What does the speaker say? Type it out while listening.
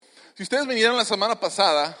Si ustedes vinieron la semana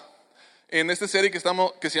pasada, en esta serie que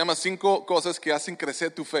se llama 5 cosas que hacen crecer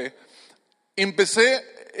tu fe, empecé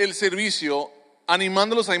el servicio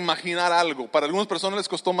animándolos a imaginar algo. Para algunas personas les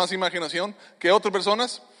costó más imaginación que otras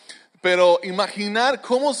personas, pero imaginar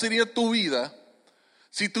cómo sería tu vida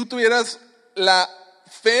si tú tuvieras la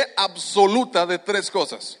fe absoluta de 3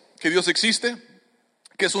 cosas: que Dios existe,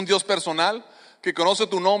 que es un Dios personal, que conoce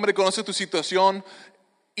tu nombre, conoce tu situación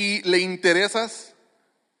y le interesas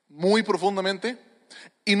muy profundamente.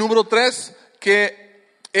 Y número 3,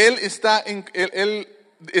 que Él está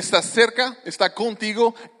cerca, está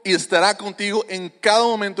contigo y estará contigo en cada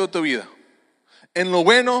momento de tu vida. En lo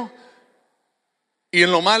bueno y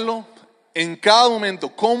en lo malo, en cada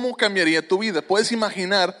momento. ¿Cómo cambiaría tu vida? Puedes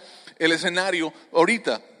imaginar el escenario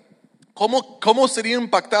ahorita. ¿Cómo sería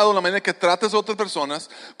impactado la manera que tratas a otras personas?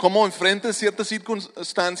 ¿Cómo enfrentas ciertas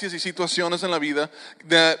circunstancias y situaciones en la vida?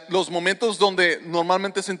 De los momentos donde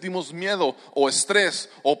normalmente sentimos miedo o estrés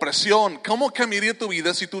o presión. ¿Cómo cambiaría tu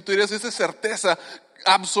vida si tú tuvieras esa certeza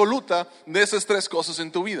absoluta de esas 3 cosas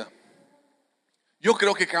en tu vida? Yo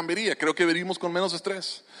creo que cambiaría. Creo que viviríamos con menos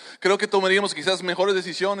estrés. Creo que tomaríamos quizás mejores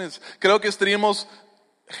decisiones. Creo que estaríamos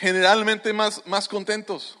generalmente más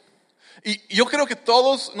contentos. Y yo creo que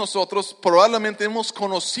todos nosotros probablemente hemos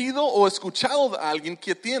conocido o escuchado a alguien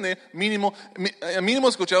que tiene, mínimo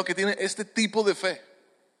escuchado que tiene este tipo de fe.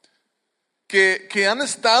 Que han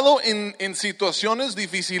estado en situaciones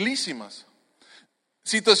dificilísimas.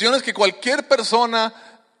 Situaciones que cualquier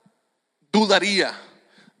persona dudaría,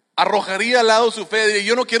 arrojaría al lado su fe, diría: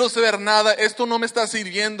 yo no quiero saber nada, esto no me está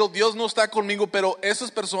sirviendo, Dios no está conmigo. Pero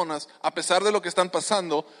esas personas, a pesar de lo que están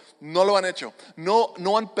pasando, no lo han hecho,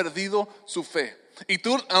 no han perdido su fe. Y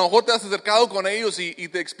tú a lo mejor te has acercado con ellos y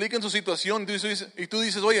te explican su situación y tú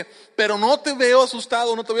dices: oye, pero no te veo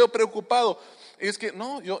asustado, no te veo preocupado. Y es que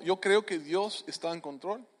no, yo creo que Dios está en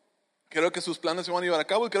control. Creo que sus planes se van a llevar a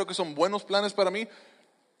cabo y creo que son buenos planes para mí.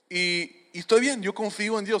 Y estoy bien, yo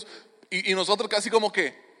confío en Dios. Y nosotros casi como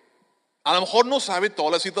que, a lo mejor no sabe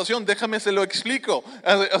toda la situación, déjame se lo explico.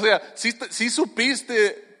 O sea, si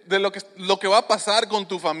supiste de lo que va a pasar con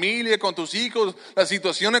tu familia, con tus hijos, la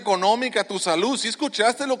situación económica, tu salud, si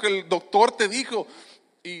escuchaste lo que el doctor te dijo.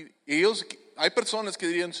 Y hay personas que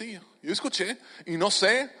dirían: sí, yo escuché y no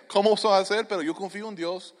sé cómo se va a hacer, pero yo confío en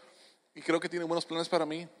Dios y creo que tiene buenos planes para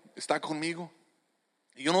mí, está conmigo.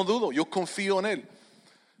 Y yo no dudo, yo confío en Él.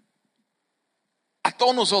 A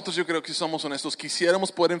todos nosotros, yo creo que si somos honestos,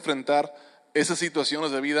 quisiéramos poder enfrentar esas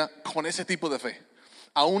situaciones de vida con ese tipo de fe.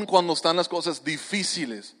 Aun cuando están las cosas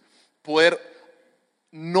difíciles, poder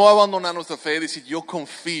no abandonar nuestra fe y decir: yo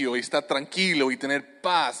confío, y estar tranquilo y tener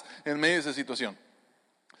paz en medio de esa situación.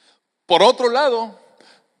 Por otro lado,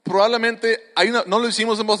 probablemente no lo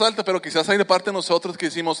hicimos en voz alta, pero quizás hay de parte de nosotros que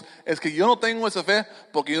decimos: es que yo no tengo esa fe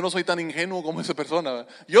porque yo no soy tan ingenuo como esa persona.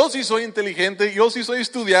 Yo sí soy inteligente, yo sí soy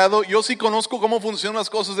estudiado, yo sí conozco cómo funcionan las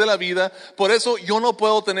cosas de la vida. Por eso yo no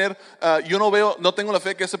puedo tener, no tengo la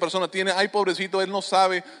fe que esa persona tiene. Ay, pobrecito, él no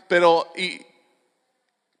sabe. Pero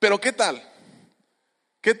 ¿qué tal?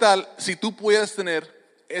 ¿Qué tal si tú pudieras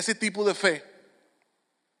tener ese tipo de fe?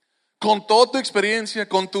 Con toda tu experiencia,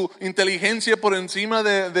 con tu inteligencia por encima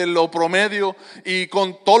de lo promedio y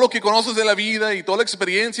con todo lo que conoces de la vida y todas las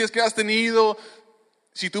experiencias que has tenido,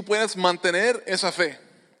 si tú puedes mantener esa fe,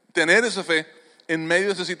 tener esa fe en medio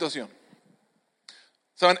de esa situación.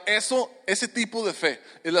 ¿Saben? Ese tipo de fe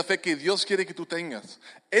es la fe que Dios quiere que tú tengas.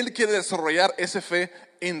 Él quiere desarrollar esa fe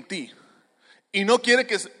en ti. Y no quiere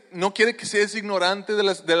que seas ignorante de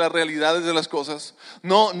las realidades de las cosas.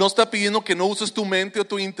 No está pidiendo que no uses tu mente o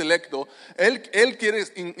tu intelecto. Él quiere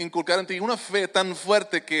inculcar en ti una fe tan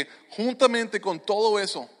fuerte que juntamente con todo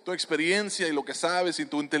eso, tu experiencia y lo que sabes y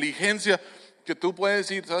tu inteligencia, que tú puedes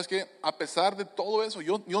decir: ¿sabes qué? A pesar de todo eso,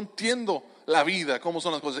 yo entiendo la vida, cómo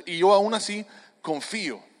son las cosas, y yo aún así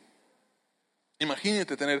confío.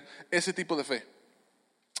 Imagínate tener ese tipo de fe.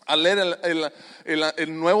 Al leer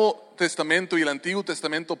el Nuevo Testamento y el Antiguo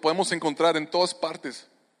Testamento, podemos encontrar en todas partes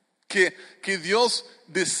que Dios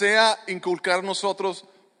desea inculcar en nosotros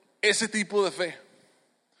ese tipo de fe.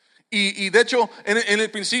 Y de hecho, en el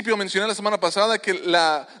principio mencioné la semana pasada que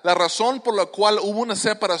la razón por la cual hubo una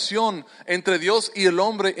separación entre Dios y el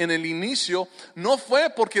hombre en el inicio no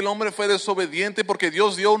fue porque el hombre fue desobediente, porque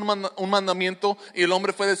Dios dio un mandamiento y el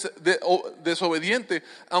hombre fue desobediente,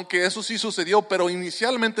 aunque eso sí sucedió, pero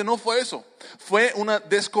inicialmente no fue eso. Fue una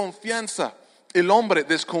desconfianza. El hombre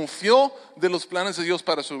desconfió de los planes de Dios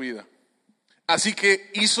para su vida. Así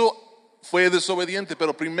que fue desobediente,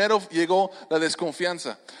 pero primero llegó la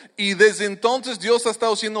desconfianza. Y desde entonces Dios ha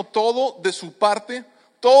estado haciendo todo de su parte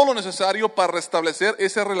todo lo necesario para restablecer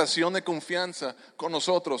esa relación de confianza con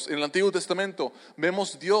nosotros. En el Antiguo Testamento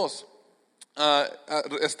vemos Dios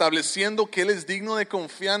estableciendo que Él es digno de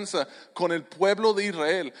confianza con el pueblo de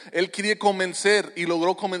Israel. Él quería convencer y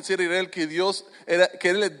logró convencer a Israel que que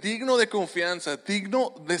Él es digno de confianza,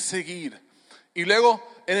 digno de seguir. Y luego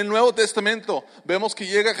en el Nuevo Testamento vemos que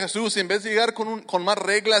llega Jesús y en vez de llegar con más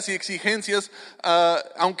reglas y exigencias,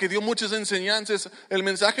 aunque dio muchas enseñanzas, el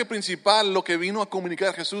mensaje principal, lo que vino a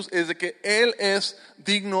comunicar Jesús es de que Él es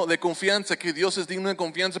digno de confianza, que Dios es digno de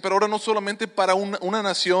confianza, pero ahora no solamente para una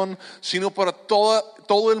nación, sino para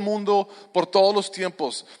todo el mundo, por todos los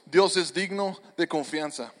tiempos. Dios es digno de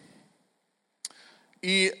confianza.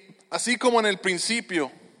 Y así como en el principio,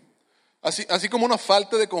 Así como una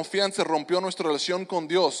falta de confianza rompió nuestra relación con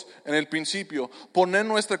Dios en el principio, poner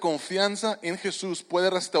nuestra confianza en Jesús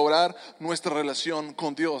puede restaurar nuestra relación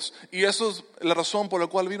con Dios. Y eso es la razón por la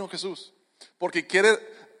cual vino Jesús. Porque quiere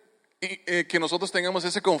que nosotros tengamos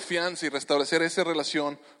esa confianza y restablecer esa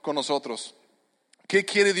relación con nosotros. ¿Qué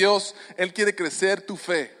quiere Dios? Él quiere crecer tu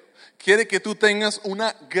fe. Quiere que tú tengas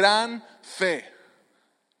una gran fe.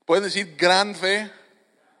 ¿Puedes decir gran fe?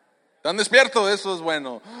 ¿Están despiertos? Eso es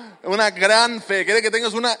bueno. Una gran fe. Quiere que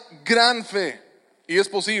tengas una gran fe. Y es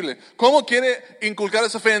posible. ¿Cómo quiere inculcar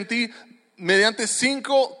esa fe en ti? Mediante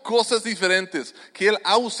 5 cosas diferentes que Él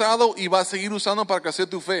ha usado y va a seguir usando para crecer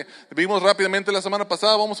tu fe. Vimos rápidamente la semana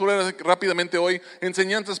pasada, vamos a ver rápidamente hoy.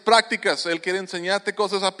 Enseñanzas prácticas. Él quiere enseñarte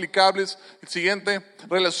cosas aplicables. El siguiente,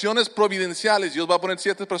 relaciones providenciales. Dios va a poner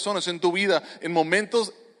ciertas personas en tu vida en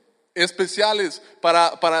momentos especiales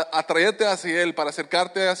para atraerte hacia Él, para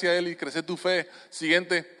acercarte hacia Él y crecer tu fe.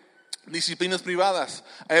 Siguiente, disciplinas privadas.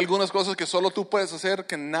 Hay algunas cosas que solo tú puedes hacer,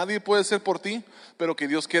 que nadie puede hacer por ti, pero que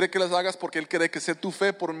Dios quiere que las hagas porque Él quiere crecer tu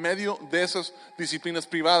fe por medio de esas disciplinas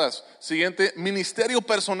privadas. Siguiente, ministerio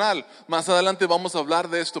personal. Más adelante vamos a hablar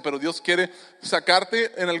de esto, pero Dios quiere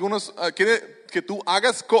sacarte en algunos, quiere que tú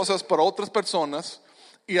hagas cosas para otras personas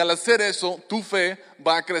y al hacer eso, tu fe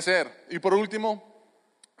va a crecer. Y por último,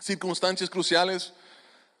 circunstancias cruciales.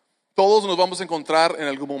 Todos nos vamos a encontrar en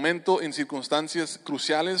algún momento en circunstancias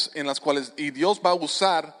cruciales en las cuales y Dios va a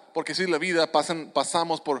usar, porque si la vida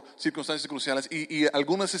pasamos por circunstancias cruciales y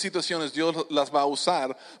algunas situaciones Dios las va a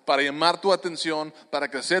usar para llamar tu atención, para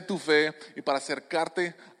crecer tu fe y para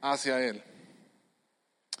acercarte hacia Él.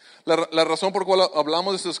 La razón por la cual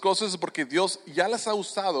hablamos de estas cosas es porque Dios ya las ha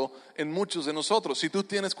usado en muchos de nosotros. Si tú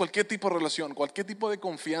tienes cualquier tipo de relación, cualquier tipo de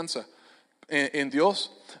confianza en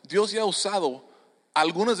Dios, Dios ya ha usado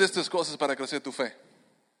algunas de estas cosas para crecer tu fe.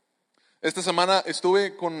 Esta semana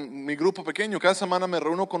estuve con mi grupo pequeño. Cada semana me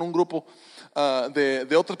reúno con un grupo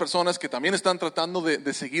de otras personas que también están tratando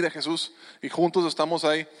de seguir a Jesús. Y juntos estamos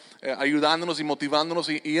ahí ayudándonos y motivándonos.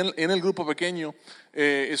 Y en el grupo pequeño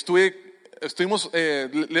le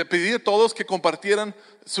pedí a todos que compartieran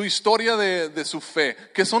su historia de su fe.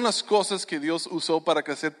 ¿Qué son las cosas que Dios usó para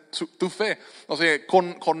crecer tu fe? O sea,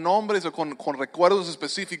 con nombres o con recuerdos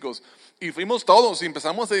específicos. Y fuimos todos y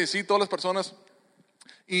empezamos a decir todas las personas.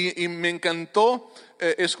 Y me encantó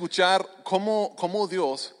escuchar cómo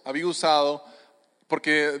Dios había usado,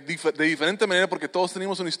 porque de diferente manera, porque todos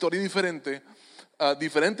teníamos una historia diferente,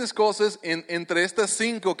 diferentes cosas entre estas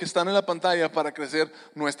 5 que están en la pantalla para crecer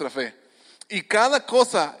nuestra fe. Y cada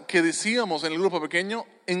cosa que decíamos en el grupo pequeño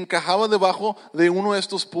encajaba debajo de uno de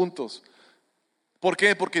estos puntos. ¿Por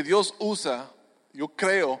qué? Porque yo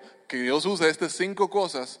creo que Dios usa estas 5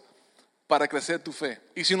 cosas para crecer tu fe.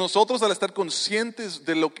 Y si nosotros al estar conscientes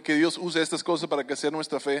de lo que Dios usa estas cosas para crecer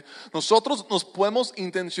nuestra fe, nosotros nos podemos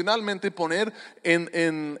intencionalmente poner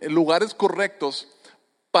en lugares correctos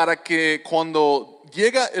para que cuando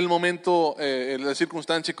llega el momento, la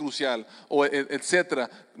circunstancia crucial, o etcétera,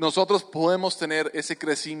 nosotros podemos tener ese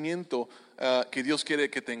crecimiento que Dios quiere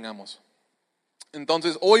que tengamos.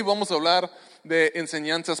 Entonces, hoy vamos a hablar de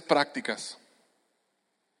enseñanzas prácticas.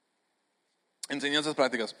 Enseñanzas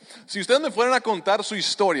prácticas. Si ustedes me fueran a contar su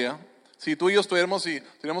historia, si tú y yo estuviéramos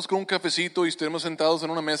con un cafecito y estuviéramos sentados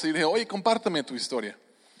en una mesa y dije, oye, compárteme tu historia.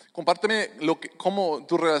 Compárteme cómo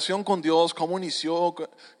tu relación con Dios, cómo inició.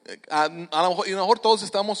 A lo mejor todos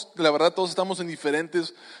estamos en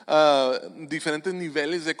diferentes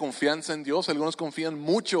niveles de confianza en Dios. Algunos confían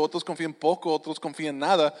mucho, otros confían poco, otros confían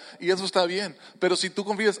nada. Y eso está bien. Pero si tú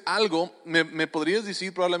confías algo, me podrías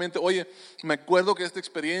decir probablemente, oye, me acuerdo que esta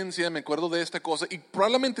experiencia, me acuerdo de esta cosa. Y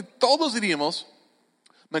probablemente todos diríamos,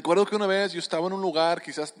 me acuerdo que una vez yo estaba en un lugar,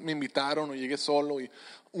 quizás me invitaron o llegué solo y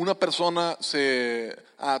una persona se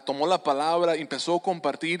tomó la palabra y empezó a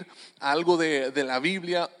compartir algo de la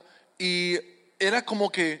Biblia y era como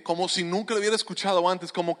si nunca lo hubiera escuchado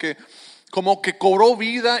antes, como que como que cobró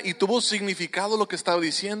vida y tuvo significado lo que estaba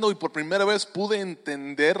diciendo, y por primera vez pude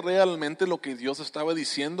entender realmente lo que Dios estaba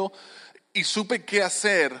diciendo y supe qué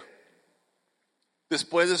hacer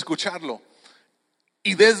después de escucharlo.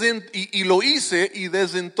 Y lo hice, y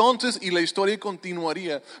desde entonces, y la historia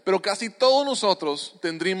continuaría. Pero casi todos nosotros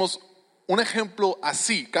tendríamos un ejemplo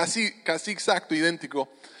así, casi exacto, idéntico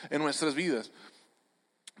en nuestras vidas.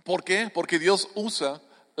 ¿Por qué? Porque Dios usa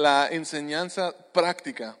la enseñanza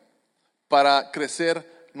práctica para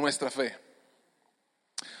crecer nuestra fe.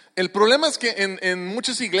 El problema es que en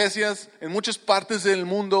muchas iglesias, en muchas partes del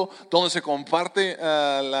mundo donde se comparte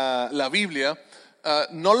la Biblia,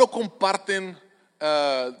 no lo comparten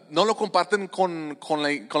con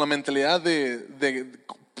la mentalidad de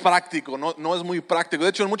práctico, no es muy práctico. De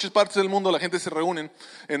hecho, en muchas partes del mundo la gente se reúne,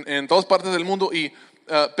 en todas partes del mundo,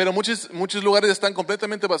 pero muchos lugares están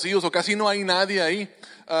completamente vacíos o casi no hay nadie ahí.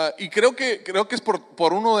 Y creo que es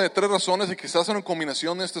por uno de tres razones, y quizás una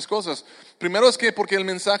combinación de estas cosas. Primero es que porque el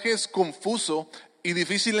mensaje es confuso y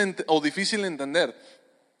difícil de entender.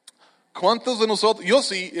 ¿Cuántos de nosotros? Yo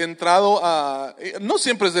sí he entrado no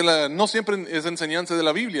siempre es enseñanza de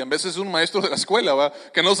la Biblia. A veces es un maestro de la escuela, ¿va?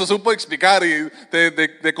 Que no se supo explicar y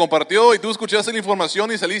te compartió, y tú escuchaste la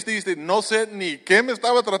información y saliste y dijiste, no sé ni qué me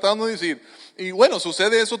estaba tratando de decir. Y bueno,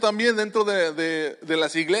 sucede eso también dentro de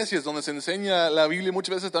las iglesias donde se enseña la Biblia.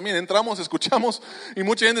 Muchas veces también entramos, escuchamos, y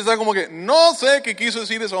mucha gente está como que, no sé qué quiso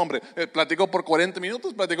decir ese hombre. Platicó por 40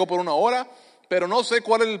 minutos, platicó por una hora, pero no sé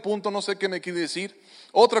cuál es el punto, no sé qué me quiere decir.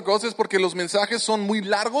 Otra cosa es porque los mensajes son muy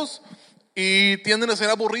largos y tienden a ser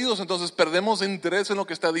aburridos, entonces perdemos interés en lo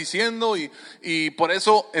que está diciendo, y por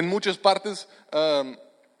eso en muchas partes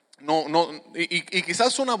y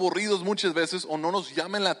quizás son aburridos muchas veces, o no nos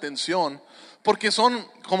llaman la atención porque son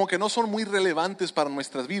como que no son muy relevantes para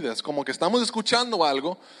nuestras vidas, como que estamos escuchando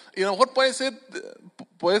algo y a lo mejor puede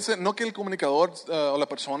ser no que el comunicador o la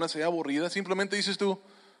persona sea aburrida, simplemente dices tú,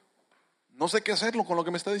 no sé qué hacerlo con lo que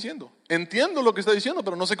me está diciendo. Entiendo lo que está diciendo,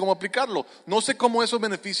 pero no sé cómo aplicarlo. No sé cómo eso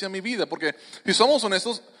beneficia mi vida. Porque si somos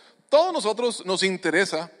honestos, todos nosotros nos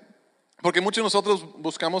interesa, porque muchos de nosotros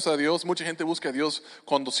buscamos a Dios, mucha gente busca a Dios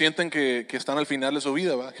cuando sienten que están al final de su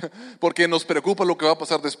vida, ¿va? Porque nos preocupa lo que va a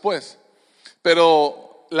pasar después.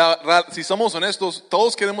 Pero si somos honestos,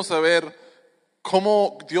 todos queremos saber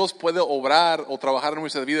cómo Dios puede obrar o trabajar en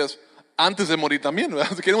nuestras vidas antes de morir también,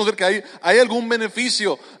 ¿verdad? Queremos ver que hay algún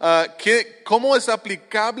beneficio, cómo es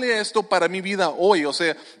aplicable esto para mi vida hoy. O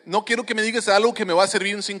sea, no quiero que me digas algo que me va a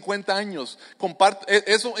servir en 50 años.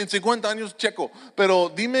 Eso en 50 años checo,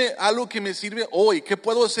 pero dime algo que me sirve hoy. ¿Qué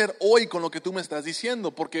puedo hacer hoy con lo que tú me estás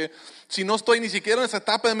diciendo? Porque si no estoy ni siquiera en esa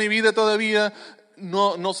etapa de mi vida todavía,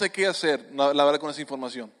 no sé qué hacer, la verdad, con esa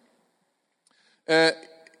información.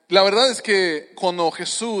 La verdad es que cuando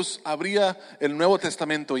Jesús abría el Nuevo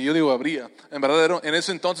Testamento, y yo digo abría, en verdad en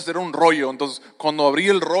ese entonces era un rollo. Entonces cuando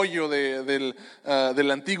abría el rollo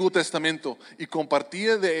del Antiguo Testamento y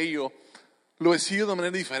compartía de ello, lo hacía de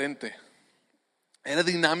manera diferente. Era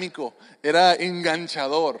dinámico, era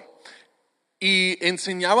enganchador y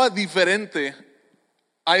enseñaba diferente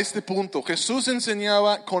a este punto. Jesús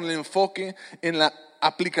enseñaba con el enfoque en la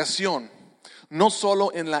aplicación, no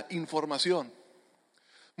solo en la información.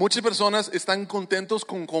 Muchas personas están contentos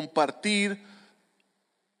con compartir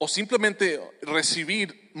o simplemente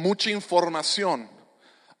recibir mucha información.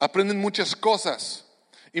 Aprenden muchas cosas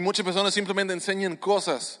y muchas personas simplemente enseñan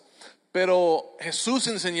cosas. Pero Jesús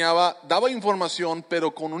daba información,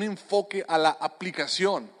 pero con un enfoque a la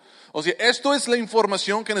aplicación. O sea, esto es la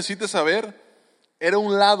información que necesitas saber. Era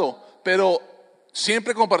un lado, pero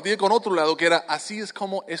siempre compartía con otro lado, que era así es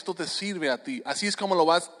como esto te sirve a ti, así es como lo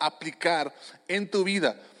vas a aplicar en tu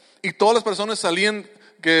vida. Y todas las personas salían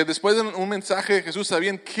que después de un mensaje de Jesús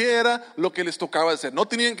sabían qué era lo que les tocaba hacer. No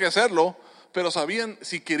tenían que hacerlo, pero sabían,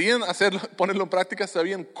 si querían hacerlo, ponerlo en práctica,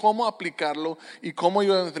 sabían cómo aplicarlo y cómo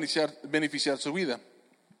iba a beneficiar su vida.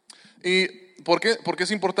 ¿Y por qué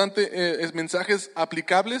es importante mensajes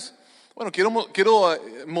aplicables? Bueno, quiero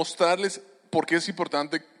mostrarles por qué es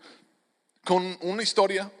importante con una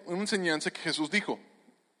historia, una enseñanza que Jesús dijo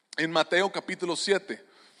en Mateo capítulo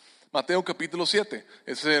 7. Mateo capítulo 7,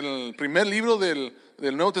 es el primer libro del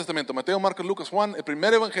Nuevo Testamento. Mateo, Marcos, Lucas, Juan, el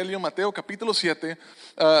primer evangelio, Mateo capítulo 7.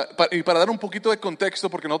 Y para dar un poquito de contexto,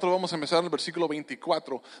 porque nosotros vamos a empezar en el versículo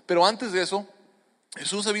 24. Pero antes de eso,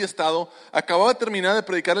 Jesús acababa de terminar de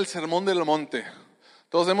predicar el sermón del monte.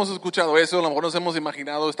 Todos hemos escuchado eso, a lo mejor nos hemos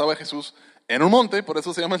imaginado, estaba Jesús en un monte, por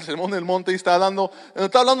eso se llama el sermón del monte, y está hablando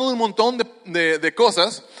de un montón de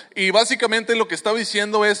cosas. Y básicamente lo que estaba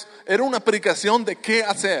diciendo era una predicación de qué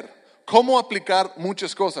hacer, cómo aplicar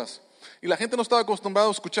muchas cosas. Y la gente no estaba acostumbrada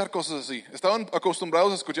a escuchar cosas así. Estaban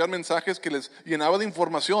acostumbrados a escuchar mensajes que les llenaba de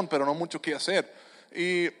información, pero no mucho que hacer.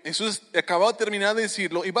 Y Jesús acababa de terminar de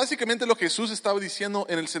decirlo. Y básicamente lo que Jesús estaba diciendo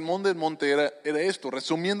en el Sermón del Monte era esto,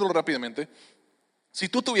 resumiéndolo rápidamente. Si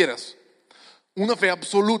tú tuvieras una fe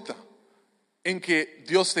absoluta en que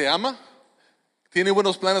Dios te ama, tiene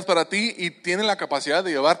buenos planes para ti y tiene la capacidad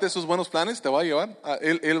de llevarte esos buenos planes, te va a llevar.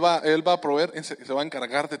 Él va a proveer, se va a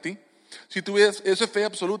encargar de ti. Si tuvieras esa fe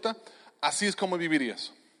absoluta, así es como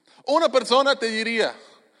vivirías. Una persona te diría,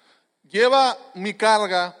 lleva mi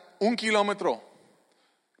carga 1 kilómetro,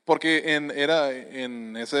 porque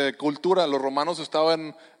en esa cultura los romanos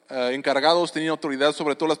estaban encargados, tenían autoridad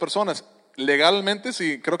sobre todas las personas. Legalmente,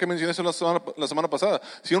 sí, creo que mencioné eso la semana pasada.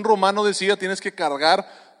 Si un romano decía, tienes que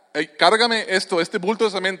cárgame este bulto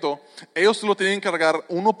de cemento, ellos lo tenían que cargar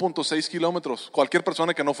 1.6 kilómetros. Cualquier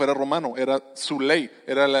persona que no fuera romano, era su ley.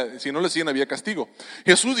 Si no le hacían, había castigo.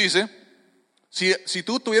 Jesús dice, si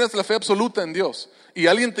tú tuvieras la fe absoluta en Dios y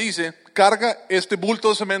alguien te dice, carga este bulto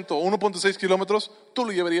de cemento 1.6 kilómetros, tú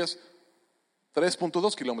lo llevarías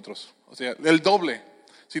 3.2 kilómetros. O sea, el doble.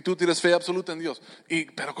 Si tú tienes fe absoluta en Dios.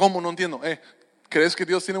 Pero ¿cómo? No entiendo. ¿Crees que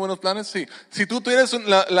Dios tiene buenos planes? Sí. Si tú tienes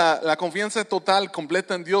la confianza total,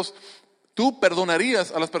 completa en Dios, tú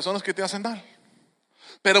perdonarías a las personas que te hacen mal.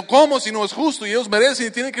 Pero ¿cómo? Si no es justo y ellos merecen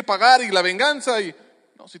y tienen que pagar y la venganza.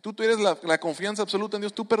 No, si tú tienes la confianza absoluta en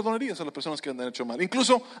Dios, tú perdonarías a las personas que han hecho mal.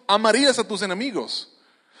 Incluso amarías a tus enemigos.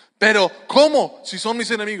 Pero ¿cómo? Si son mis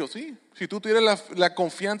enemigos. Sí. Si tú tienes la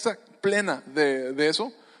confianza plena de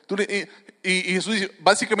eso. Y Jesús dice,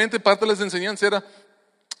 básicamente parte de las enseñanzas era,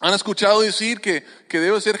 han escuchado decir que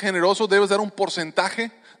debes ser generoso, debes dar un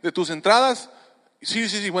porcentaje de tus entradas.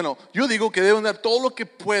 Sí, bueno, yo digo que deben dar todo lo que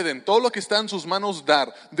pueden, todo lo que está en sus manos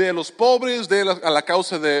dar, de los pobres, a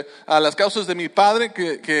las causas de mi Padre,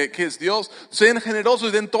 que es Dios. Sean generosos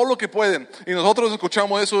y den todo lo que pueden. Y nosotros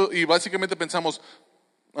escuchamos eso y básicamente pensamos,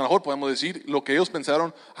 a lo mejor podemos decir lo que ellos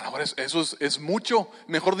pensaron, a lo mejor eso es mucho,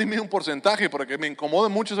 mejor dime un porcentaje, porque me incomoda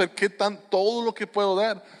mucho saber todo lo que puedo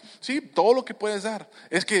dar. Sí, todo lo que puedes dar.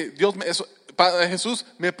 Es que Jesús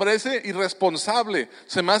me parece irresponsable.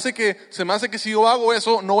 Se me hace que si yo hago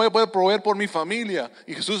eso, no voy a poder proveer por mi familia.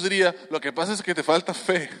 Y Jesús diría, lo que pasa es que te falta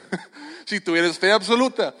fe. Si tuvieras fe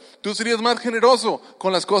absoluta, tú serías más generoso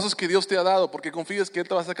con las cosas que Dios te ha dado, porque confías que Él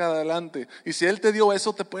te va a sacar adelante. Y si Él te dio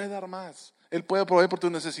eso, te puede dar más. Él puede proveer por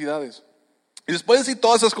tus necesidades. Y después de decir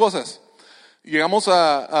todas esas cosas, llegamos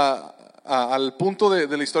al punto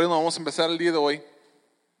de la historia donde vamos a empezar el día de hoy,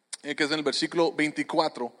 que es en el versículo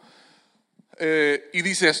 24. Y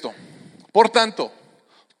dice esto: por tanto,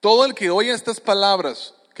 todo el que oye estas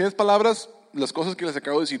palabras, ¿qué palabras? Las cosas que les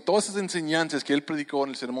acabo de decir, todas esas enseñanzas que Él predicó en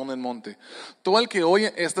el Sermón del Monte, todo el que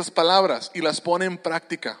oye estas palabras y las pone en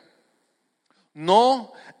práctica,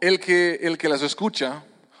 no el que las escucha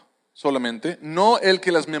solamente, no el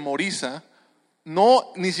que las memoriza,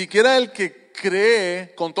 no ni siquiera el que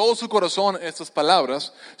cree con todo su corazón estas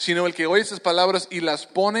palabras, sino el que oye estas palabras y las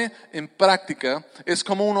pone en práctica, es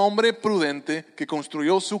como un hombre prudente que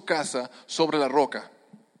construyó su casa sobre la roca.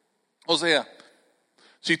 O sea,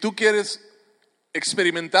 si tú quieres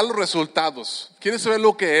experimentar los resultados, quieres saber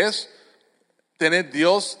lo que es tener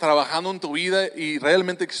Dios trabajando en tu vida y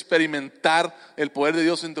realmente experimentar el poder de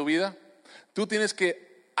Dios en tu vida, tú tienes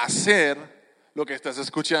que hacer lo que estás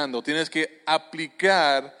escuchando, tienes que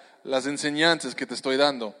aplicar las enseñanzas que te estoy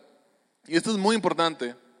dando. Y esto es muy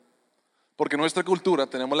importante porque en nuestra cultura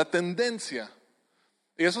tenemos la tendencia,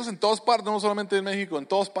 y eso es en todas partes, no solamente en México, en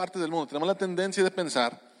todas partes del mundo, tenemos la tendencia de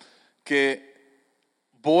pensar que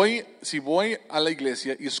si voy a la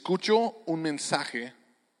iglesia y escucho un mensaje,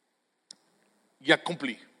 ya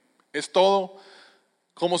cumplí, es todo.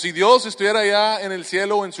 Como si Dios estuviera allá en el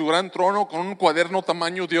cielo, en su gran trono, con un cuaderno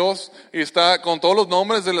tamaño Dios, y está con todos los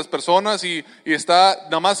nombres de las personas y está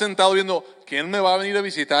nada más sentado viendo, ¿quién me va a venir a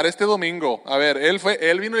visitar este domingo? A ver,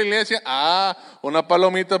 él vino a la iglesia, una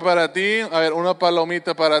palomita para ti, a ver, una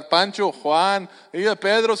palomita para Pancho, Juan, y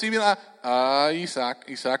Pedro sí vino,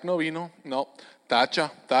 Isaac no vino, no.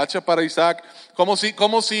 Tacha para Isaac, como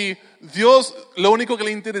si Dios lo único que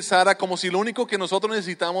le interesara, como si lo único que nosotros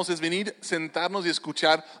necesitamos es venir, sentarnos y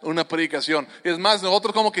escuchar una predicación. Es más,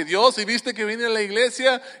 nosotros como que Dios, y viste que vine a la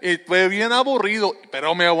iglesia y fue bien aburrido,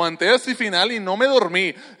 pero me aguanté hasta el final y no me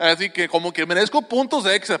dormí, así que como que merezco puntos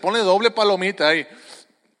extra, ponle doble palomita ahí,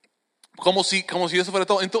 como si eso fuera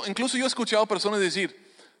todo. Entonces, incluso yo he escuchado personas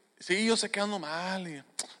decir, sí, yo sé que ando mal y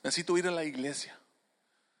necesito ir a la iglesia.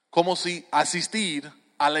 Como si asistir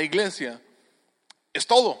a la iglesia es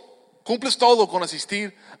todo. Cumples todo con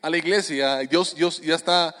asistir a la iglesia. Dios ya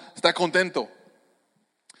está contento.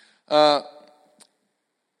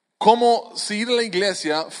 como si ir a la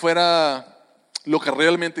iglesia fuera lo que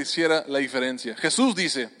realmente hiciera la diferencia. Jesús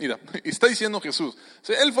dice, mira, está diciendo Jesús,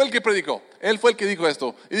 Él fue el que predicó, Él fue el que dijo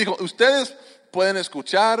esto, y dijo, ustedes pueden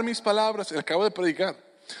escuchar mis palabras, Él acaba de predicar,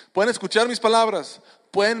 pueden escuchar mis palabras,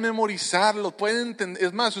 pueden memorizarlo, pueden entender,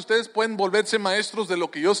 es más, ustedes pueden volverse maestros de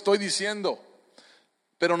lo que yo estoy diciendo,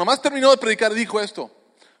 pero nomás terminó de predicar y dijo esto,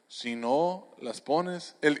 si no las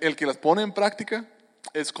pones, el que las pone en práctica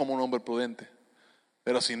es como un hombre prudente,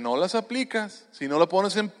 pero si no las aplicas, si no las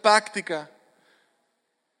pones en práctica,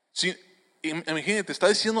 imagínate, está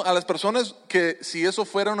diciendo a las personas que si eso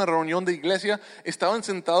fuera una reunión de iglesia, estaban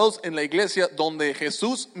sentados en la iglesia donde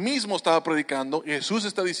Jesús mismo estaba predicando, y Jesús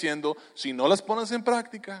está diciendo, si no las pones en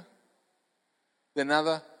práctica, de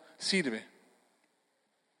nada sirve.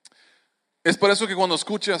 Es por eso que cuando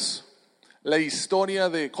escuchas la historia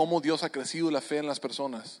de cómo Dios ha crecido la fe en las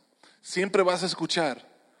personas, siempre vas a escuchar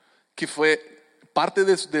que fue parte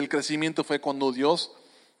del crecimiento fue cuando Dios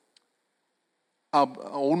a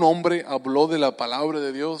un hombre habló de la palabra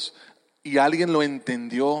de Dios y alguien lo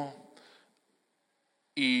entendió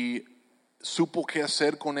y supo qué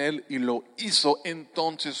hacer con él y lo hizo,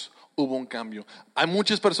 entonces hubo un cambio. Hay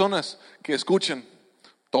muchas personas que escuchan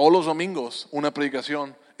todos los domingos una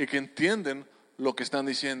predicación y que entienden lo que están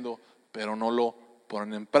diciendo, pero no lo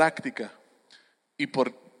ponen en práctica y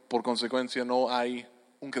por consecuencia no hay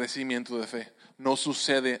un crecimiento de fe, no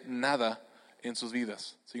sucede nada en sus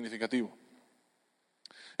vidas significativo.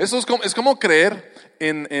 Eso es como creer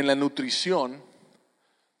en la nutrición,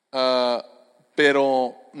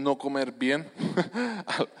 pero no comer bien.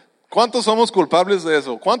 ¿Cuántos somos culpables de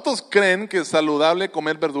eso? ¿Cuántos creen que es saludable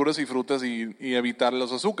comer verduras y frutas y evitar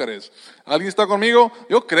los azúcares? ¿Alguien está conmigo?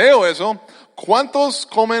 Yo creo eso. ¿Cuántos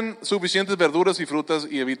comen suficientes verduras y frutas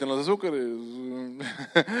y evitan los azúcares?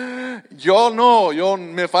 Yo no,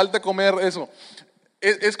 me falta comer eso.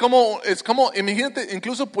 Es como, imagínate,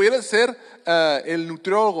 incluso pudieras ser el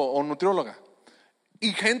nutriólogo o nutrióloga.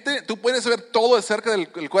 Y tú puedes saber todo acerca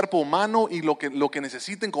del cuerpo humano y lo que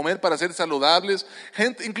necesiten comer para ser saludables.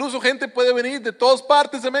 Incluso gente puede venir de todas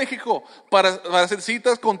partes de México para hacer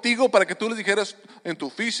citas contigo para que tú les dijeras en tu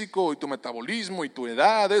físico y tu metabolismo y tu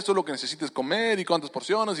edad, eso es lo que necesites comer y cuántas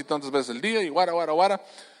porciones y tantas veces al día y guara.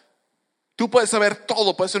 Tú puedes saber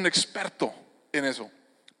todo, puedes ser un experto en eso.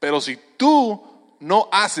 Pero si tú no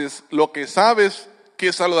haces lo que sabes que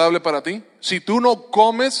es saludable para ti, si tú no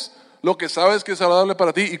comes lo que sabes que es saludable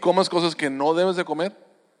para ti y comes cosas que no debes de comer,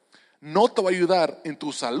 no te va a ayudar en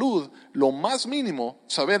tu salud lo más mínimo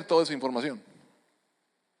saber toda esa información.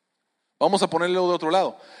 Vamos a ponerlo de otro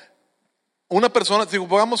lado. Una persona,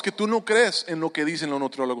 supongamos que tú no crees en lo que dicen los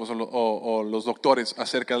nutriólogos o los doctores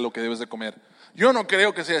acerca de lo que debes de comer. Yo no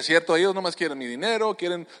creo que sea cierto, ellos nomás quieren mi dinero,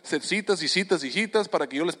 quieren hacer citas y citas y citas para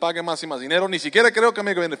que yo les pague más y más dinero. Ni siquiera creo que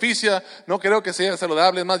me beneficia, no creo que sea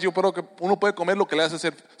saludable. Es más, yo creo que uno puede comer lo que le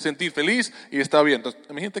hace sentir feliz y está bien. Entonces,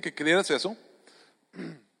 imagínate que creyeras eso.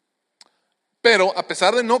 Pero a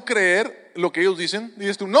pesar de no creer lo que ellos dicen,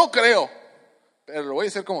 dices tú, no creo, pero lo voy a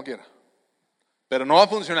hacer como quiera. Pero no va a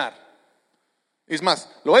funcionar. Es más,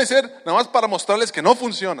 lo voy a hacer nada más para mostrarles que no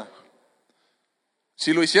funciona.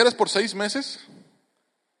 Si lo hicieras por 6 meses,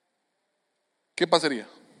 ¿qué pasaría?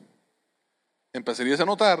 Empezarías a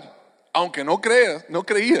notar, aunque no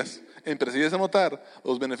creías, empezarías a notar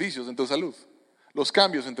los beneficios en tu salud, los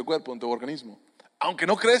cambios en tu cuerpo, en tu organismo, aunque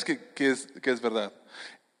no crees que es verdad.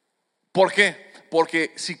 ¿Por qué?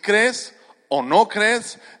 Porque si crees o no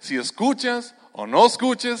crees, si escuchas o no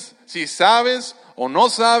escuchas, si sabes o no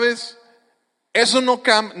sabes, eso no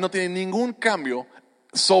tiene ningún cambio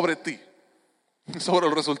sobre ti, sobre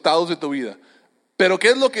los resultados de tu vida. Pero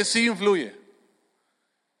 ¿qué es lo que sí influye?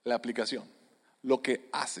 La aplicación, lo que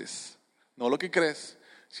haces, no lo que crees,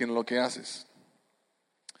 sino lo que haces.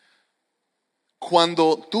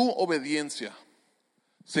 Cuando tu obediencia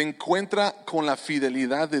se encuentra con la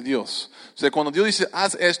fidelidad de Dios, o sea, cuando Dios dice,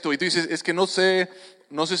 haz esto, y tú dices, es que no sé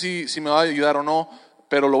si me va a ayudar o no,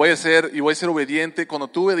 pero lo voy a hacer y voy a ser obediente. Cuando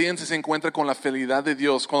tu obediencia se encuentra con la fidelidad de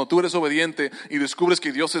Dios, cuando tú eres obediente y descubres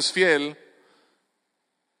que Dios es fiel,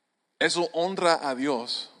 eso honra a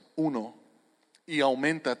Dios, y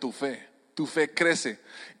aumenta tu fe. Tu fe crece.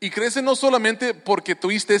 Y crece no solamente porque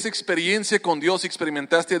tuviste esa experiencia con Dios y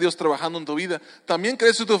experimentaste a Dios trabajando en tu vida. También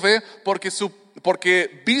crece tu fe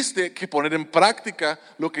porque viste que poner en práctica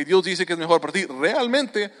lo que Dios dice que es mejor para ti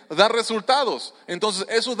realmente da resultados. Entonces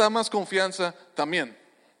eso da más confianza también.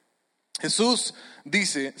 Jesús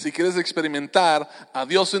dice, si quieres experimentar a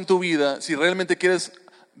Dios en tu vida, si realmente quieres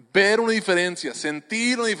ver una diferencia,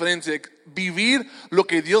 sentir una diferencia, vivir lo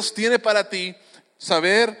que Dios tiene para ti,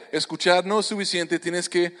 saber, escuchar no es suficiente, tienes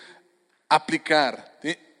que aplicar.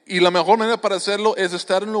 Y la mejor manera para hacerlo es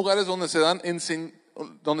estar en lugares donde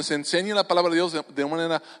donde se enseña la palabra de Dios de una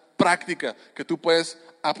manera práctica que tú puedes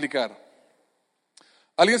aplicar.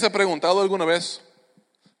 ¿Alguien se ha preguntado alguna vez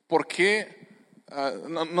por qué?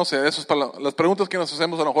 No sé, eso es para las preguntas que nos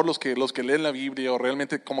hacemos a lo mejor los que leen la Biblia, o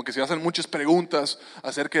realmente como que se hacen muchas preguntas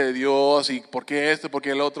acerca de Dios y por qué esto, por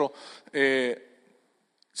qué el otro.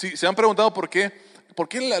 Sí, se han preguntado por qué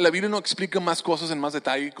la Biblia no explica más cosas en más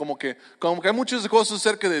detalle, como que hay muchas cosas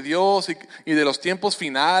acerca de Dios y de los tiempos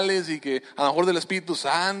finales, y que a lo mejor del Espíritu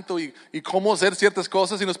Santo y cómo hacer ciertas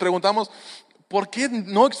cosas, y nos preguntamos, ¿por qué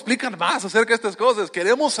no explican más acerca de estas cosas?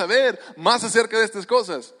 Queremos saber más acerca de estas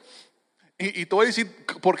cosas. Y te voy a decir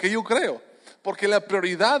por qué yo creo. Porque la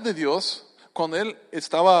prioridad de Dios, cuando Él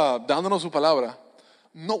estaba dándonos su palabra,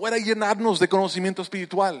 no era llenarnos de conocimiento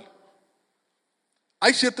espiritual.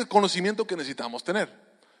 Hay cierto conocimiento que necesitamos tener.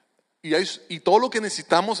 Y todo lo que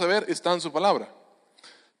necesitamos saber está en su palabra.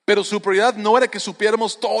 Pero su prioridad no era que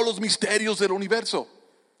supiéramos todos los misterios del universo.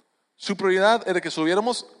 Su prioridad era que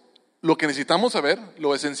supiéramos lo que necesitamos saber,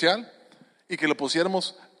 lo esencial, y que lo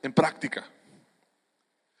pusiéramos en práctica.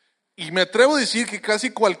 Y me atrevo a decir que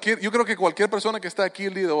yo creo que cualquier persona que está aquí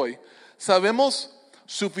el día de hoy, sabemos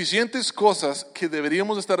suficientes cosas que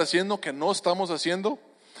deberíamos estar haciendo, que no estamos haciendo,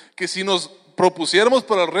 que si nos propusiéramos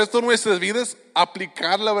para el resto de nuestras vidas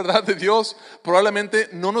aplicar la verdad de Dios, probablemente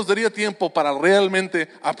no nos daría tiempo para realmente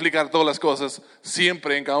aplicar todas las cosas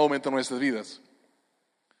siempre, en cada momento de nuestras vidas.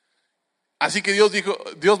 Así que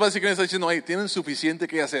Dios básicamente está diciendo, tienen suficiente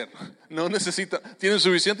que hacer, tienen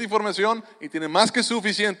suficiente información y tienen más que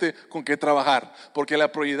suficiente con qué trabajar, porque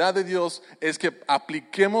la prioridad de Dios es que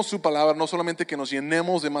apliquemos su palabra, no solamente que nos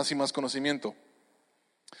llenemos de más y más conocimiento.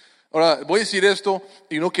 Ahora, voy a decir esto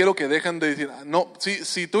y no quiero que dejen de decir, no,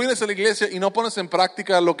 si tú vienes a la iglesia y no pones en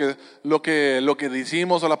práctica lo que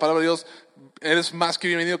decimos o la palabra de Dios, eres más que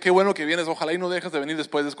bienvenido, qué bueno que vienes, ojalá y no dejes de venir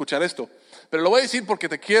después de escuchar esto. Pero lo voy a decir porque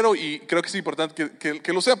te quiero y creo que es importante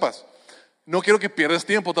que lo sepas. No quiero que pierdas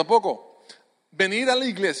tiempo tampoco. Venir a la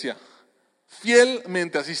iglesia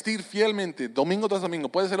fielmente, asistir fielmente, domingo tras domingo,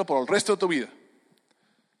 puedes hacerlo por el resto de tu vida.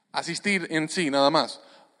 Asistir en sí, nada más.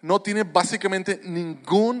 No tiene básicamente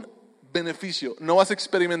ningún beneficio. No vas a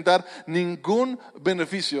experimentar ningún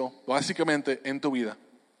beneficio básicamente en tu vida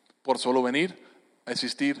por solo venir,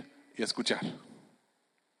 asistir y escuchar.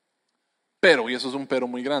 Pero, y eso es un pero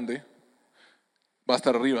muy grande, va a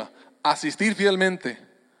estar arriba, asistir fielmente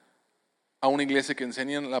a una iglesia que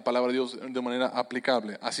enseña la palabra de Dios de manera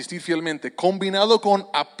aplicable. Asistir fielmente, combinado con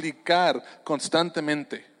aplicar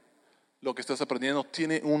constantemente lo que estás aprendiendo,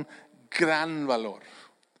 tiene un gran valor.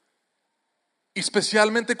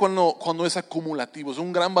 Especialmente cuando es acumulativo, es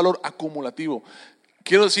un gran valor acumulativo.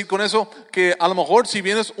 Quiero decir con eso que a lo mejor si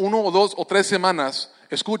vienes 1 o 2 o 3 semanas,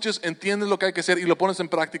 escuches, entiendes lo que hay que hacer y lo pones en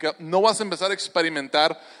práctica, no vas a empezar a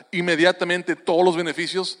experimentar inmediatamente todos los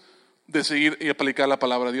beneficios de seguir y aplicar la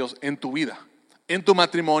palabra de Dios en tu vida, en tu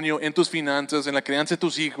matrimonio, en tus finanzas, en la crianza de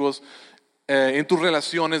tus hijos, en tus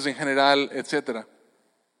relaciones en general, etc.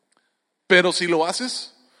 Pero si lo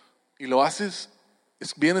haces,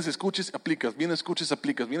 vienes, escuches, aplicas, vienes, escuches,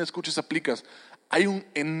 aplicas, vienes, escuches, aplicas, hay un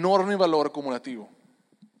enorme valor acumulativo.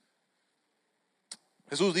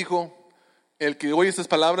 Jesús dijo, el que oye estas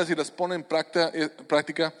palabras y las pone en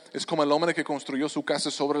práctica es como el hombre que construyó su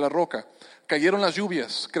casa sobre la roca. Cayeron las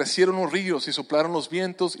lluvias, crecieron los ríos y soplaron los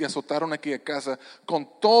vientos y azotaron aquella casa.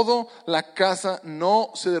 Con todo, la casa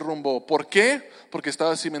no se derrumbó. ¿Por qué? Porque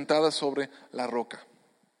estaba cimentada sobre la roca.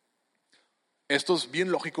 Esto es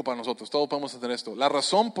bien lógico para nosotros, todos podemos entender esto. La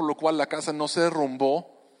razón por la cual la casa no se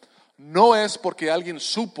derrumbó no es porque alguien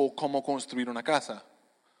supo cómo construir una casa.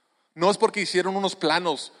 No es porque hicieron unos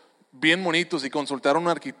planos bien bonitos y consultaron a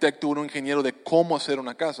un arquitecto o un ingeniero de cómo hacer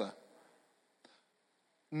una casa.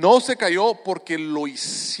 No se cayó porque lo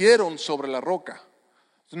hicieron sobre la roca.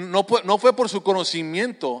 No fue por su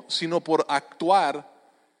conocimiento, sino por actuar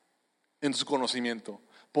en su conocimiento.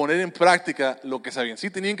 Poner en práctica lo que sabían. Sí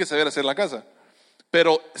tenían que saber hacer la casa,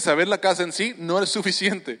 pero saber la casa en sí no es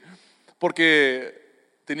suficiente,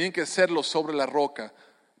 porque tenían que hacerlo sobre la roca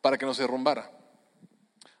para que no se derrumbara.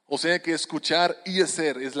 O sea que escuchar y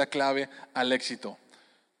hacer es la clave al éxito.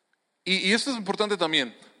 Y esto es importante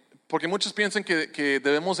también, porque muchos piensan que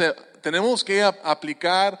tenemos que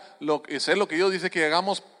aplicar, hacer lo que Dios dice que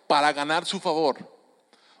hagamos para ganar su favor,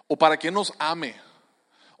 o para que nos ame,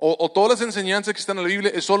 o todas las enseñanzas que están en la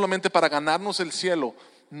Biblia es solamente para ganarnos el cielo.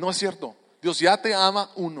 No es cierto. Dios ya te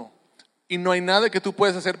ama uno, y no hay nada que tú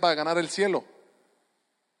puedas hacer para ganar el cielo.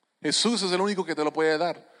 Jesús es el único que te lo puede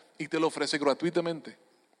dar, y te lo ofrece gratuitamente.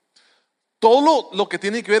 Todo lo que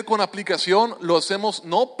tiene que ver con aplicación lo hacemos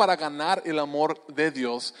no para ganar el amor de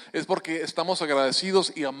Dios, es porque estamos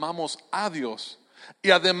agradecidos y amamos a Dios. Y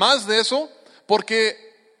además de eso, porque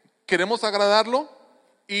queremos agradarlo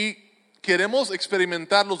y queremos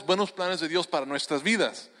experimentar los buenos planes de Dios para nuestras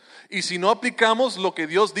vidas. Y si no aplicamos lo que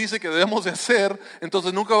Dios dice que debemos de hacer,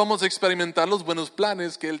 entonces nunca vamos a experimentar los buenos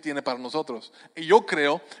planes que Él tiene para nosotros. Y yo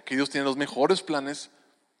creo que Dios tiene los mejores planes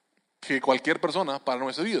que cualquier persona para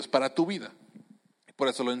nuestras vidas, para tu vida. Por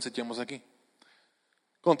eso lo enseñamos aquí.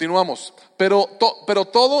 Continuamos. Pero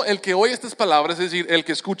todo el que oye estas palabras, es decir, el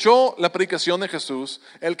que escuchó la predicación de Jesús,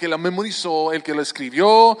 el que la memorizó, el que la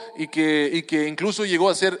escribió y que incluso llegó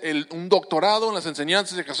a hacer un doctorado en las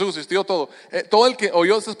enseñanzas de Jesús, estudió todo el que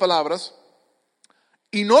oyó estas palabras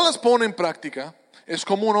y no las pone en práctica, es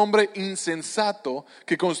como un hombre insensato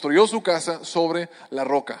que construyó su casa sobre la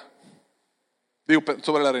roca.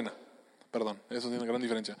 Sobre la arena. Perdón, eso tiene una gran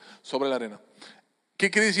diferencia. Sobre la arena. ¿Qué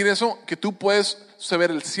quiere decir eso? Que tú puedes saber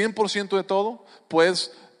el 100% de todo, puedes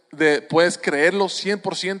creerlo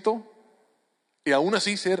 100% y aún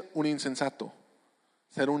así ser un insensato,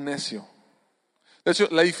 ser un necio. De hecho,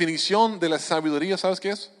 la definición de la sabiduría, ¿sabes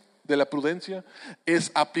qué es? De la prudencia,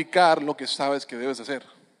 es aplicar lo que sabes que debes hacer.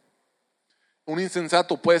 Un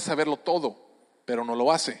insensato puede saberlo todo, pero no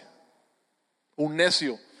lo hace. Un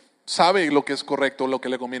necio sabe lo que es correcto, lo que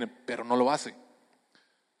le conviene, pero no lo hace.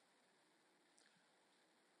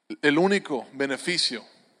 El único beneficio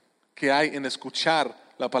que hay en escuchar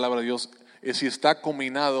la palabra de Dios es si está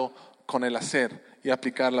combinado con el hacer y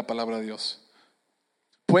aplicar la palabra de Dios.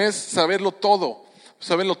 Puedes saberlo todo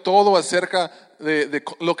acerca de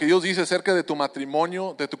lo que Dios dice acerca de tu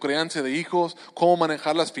matrimonio, de tu crianza de hijos, cómo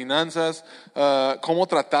manejar las finanzas, cómo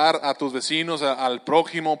tratar a tus vecinos, al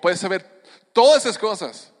prójimo. Puedes saber todas esas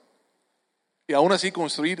cosas y aún así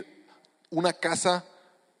construir una casa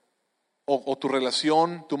o tu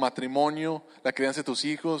relación, tu matrimonio, la crianza de tus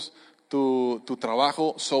hijos, tu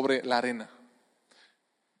trabajo sobre la arena.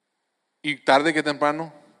 Y tarde que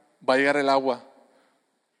temprano va a llegar el agua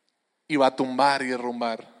y va a tumbar y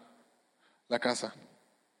derrumbar la casa.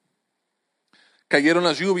 Cayeron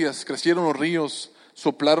las lluvias, crecieron los ríos,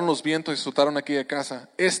 soplaron los vientos y azotaron aquella casa.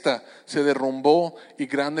 Esta se derrumbó y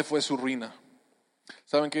grande fue su ruina.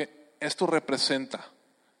 ¿Saben qué? Esto representa,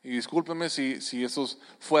 y discúlpenme si eso es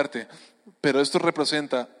fuerte, pero esto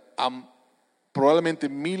representa a probablemente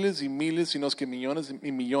miles y miles, si no es que millones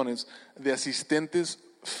y millones de asistentes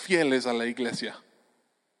fieles a la iglesia.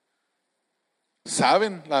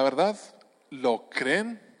 Saben la verdad, lo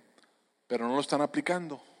creen, pero no lo están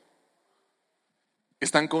aplicando.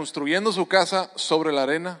 Están construyendo su casa sobre la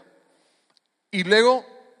arena y luego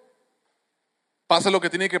pasa lo que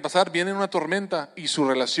tiene que pasar, viene una tormenta y su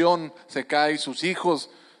relación se cae, sus hijos,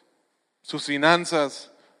 sus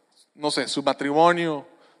finanzas, no sé, su matrimonio,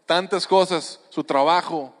 tantas cosas, su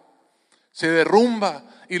trabajo, se derrumba.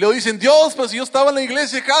 Y luego dicen, Dios, pues yo estaba en la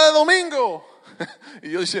iglesia cada domingo.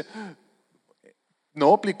 Y yo dice,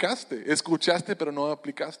 no aplicaste, escuchaste pero no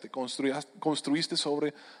aplicaste, construiste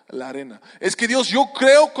sobre la arena. Es que Dios, yo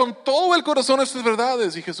creo con todo el corazón estas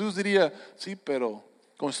verdades. Y Jesús diría, sí, pero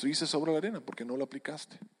construiste sobre la arena porque no lo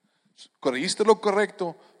aplicaste. Corregiste lo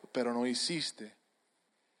correcto, pero no hiciste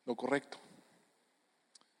lo correcto.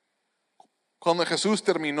 Cuando Jesús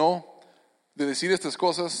terminó de decir estas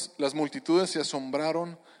cosas, las multitudes se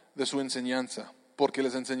asombraron de su enseñanza, porque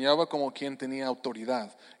les enseñaba como quien tenía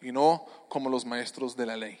autoridad y no como los maestros de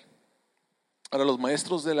la ley. Ahora, los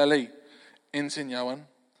maestros de la ley enseñaban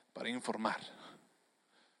para informar.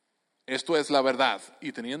 Esto es la verdad,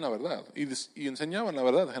 y tenían la verdad, y enseñaban la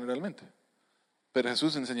verdad generalmente. Pero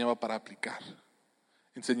Jesús enseñaba para aplicar.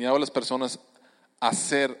 Enseñaba a las personas a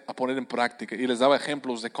hacer, a poner en práctica, y les daba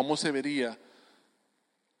ejemplos de cómo se vería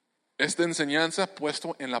esta enseñanza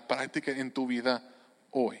puesto en la práctica en tu vida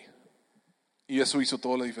hoy. Y eso hizo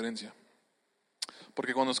toda la diferencia.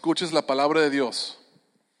 Porque cuando escuchas la palabra de Dios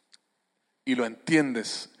y lo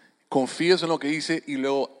entiendes, confías en lo que dice y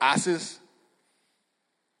luego haces,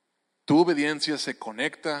 tu obediencia se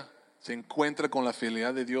conecta, se encuentra con la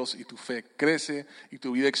fidelidad de Dios y tu fe crece y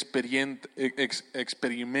tu vida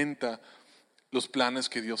experimenta los planes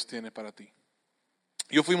que Dios tiene para ti.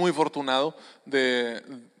 Yo fui muy afortunado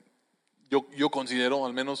yo considero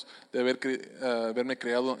al menos de haberme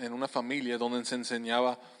creado en una familia donde se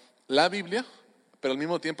enseñaba la Biblia, pero al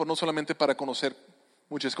mismo tiempo no solamente para conocer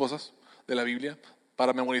muchas cosas de la Biblia,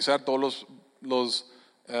 para memorizar todos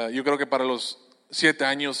yo creo que para los 7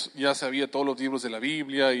 años ya sabía todos los libros de la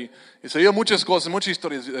Biblia y sabía muchas cosas, muchas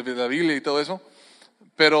historias de la Biblia y todo eso,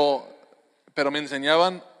 pero me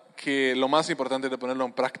enseñaban que lo más importante era ponerlo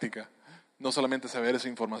en práctica. no solamente saber esa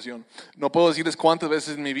información. No puedo decirles cuántas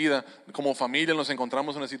veces en mi vida, como familia, nos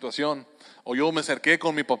encontramos en una situación, o yo me acerqué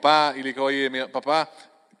con mi papá y le dije, oye, papá,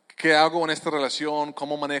 ¿qué hago en esta relación?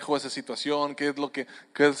 ¿Cómo manejo esa situación? ¿Qué es lo que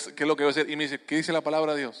voy a hacer? Y me dice, ¿qué dice la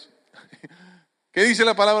palabra de Dios? ¿Qué dice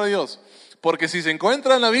la palabra de Dios? Porque si se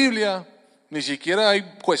encuentra en la Biblia, ni siquiera hay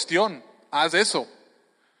cuestión, haz eso.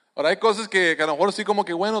 Ahora hay cosas que a lo mejor sí como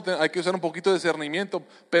que bueno, hay que usar un poquito de discernimiento,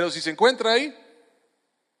 pero si se encuentra ahí,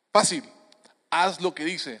 fácil, haz lo que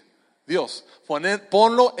dice Dios,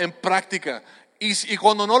 ponlo en práctica. Y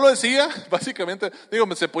cuando no lo decía, básicamente,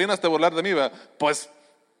 digo, se podían hasta burlar de mí, ¿verdad? Pues,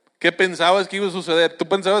 ¿qué pensabas que iba a suceder? ¿Tú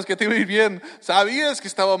pensabas que te iba a ir bien? ¿Sabías que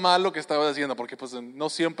estaba mal lo que estabas haciendo? Porque pues no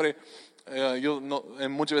siempre,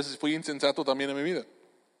 muchas veces fui insensato también en mi vida.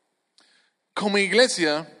 Como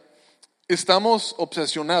iglesia, estamos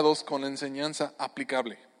obsesionados con la enseñanza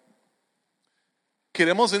aplicable.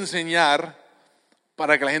 Queremos enseñar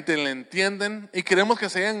para que la gente la entienda y queremos que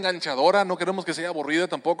sea enganchadora, no queremos que sea aburrida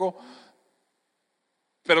tampoco.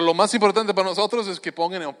 Pero lo más importante para nosotros es que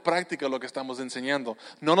pongan en práctica lo que estamos enseñando.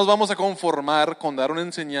 No nos vamos a conformar con dar una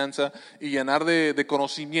enseñanza y llenar de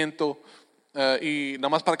conocimiento y nada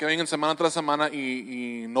más para que vengan semana tras semana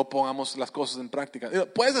y no pongamos las cosas en práctica.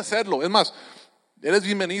 Puedes hacerlo, es más, eres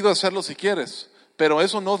bienvenido a hacerlo si quieres, pero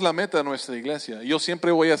eso no es la meta de nuestra iglesia. Yo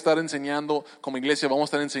siempre voy a estar enseñando, como iglesia vamos a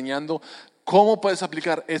estar enseñando cómo puedes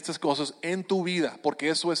aplicar estas cosas en tu vida, porque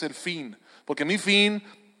eso es el fin. Porque mi fin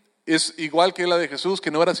es igual que la de Jesús,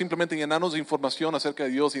 que no era simplemente llenarnos de información acerca de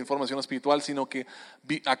Dios y información espiritual, sino que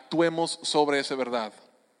actuemos sobre esa verdad.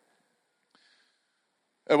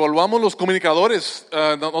 Evaluamos los comunicadores.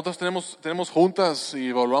 Nosotros tenemos juntas y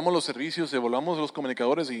evaluamos los servicios, evaluamos los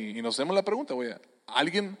comunicadores y nos hacemos la pregunta, oye,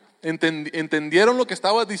 ¿alguien entendieron lo que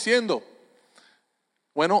estaba diciendo?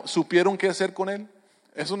 Bueno, ¿supieron qué hacer con él?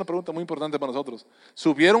 Es una pregunta muy importante para nosotros.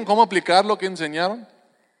 ¿Supieron cómo aplicar lo que enseñaron?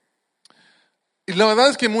 Y la verdad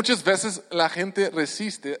es que muchas veces la gente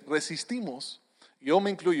resistimos, yo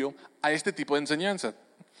me incluyo, a este tipo de enseñanza.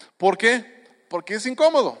 ¿Por qué? Porque es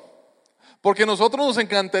incómodo. Porque a nosotros nos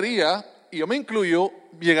encantaría, y yo me incluyo,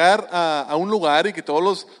 llegar a un lugar y que todos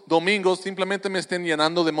los domingos simplemente me estén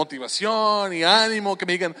llenando de motivación y ánimo, que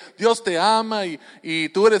me digan, Dios te ama y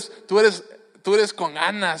tú eres con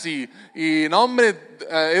ganas y no hombre,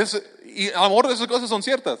 y a lo mejor esas cosas son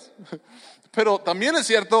ciertas. Pero también es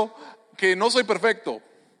cierto que no soy perfecto.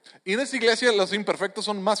 Y en esta iglesia los imperfectos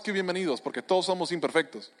son más que bienvenidos, porque todos somos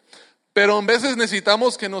imperfectos. Pero en veces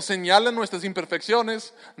necesitamos que nos señalen nuestras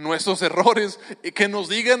imperfecciones, nuestros errores, y que nos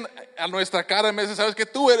digan a nuestra cara en veces, sabes que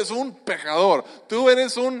tú eres un pecador, tú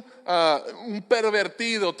eres un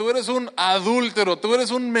pervertido, tú eres un adúltero, tú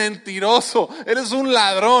eres un mentiroso, eres un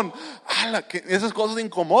ladrón. Que esas cosas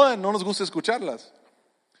incomodan, no nos gusta escucharlas.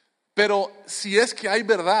 Pero si es que hay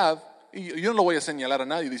verdad, y yo no lo voy a señalar a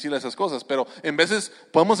nadie y decirle esas cosas, pero en veces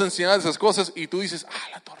podemos enseñar esas cosas y tú dices,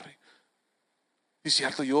 la torre. Es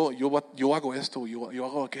cierto, yo hago esto, yo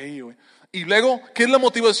hago aquello. Y luego, ¿qué es la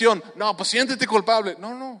motivación? No, pues siéntete culpable.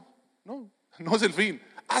 No es el fin.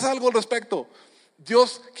 Haz algo al respecto.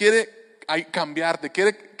 Dios quiere cambiarte,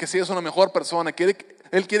 quiere que seas una mejor persona,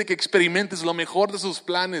 Él quiere que experimentes lo mejor de sus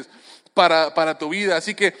planes para tu vida.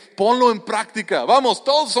 Así que ponlo en práctica. Vamos,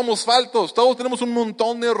 todos somos faltos, todos tenemos un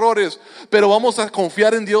montón de errores, pero vamos a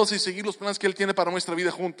confiar en Dios y seguir los planes que Él tiene para nuestra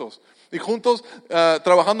vida juntos. Y juntos,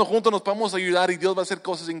 trabajando juntos, nos podemos ayudar y Dios va a hacer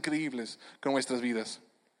cosas increíbles con nuestras vidas.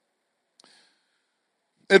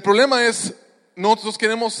 El problema es, nosotros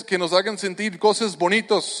queremos que nos hagan sentir cosas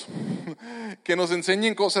bonitos, que nos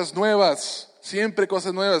enseñen cosas nuevas, siempre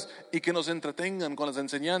cosas nuevas, y que nos entretengan con las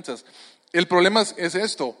enseñanzas. El problema es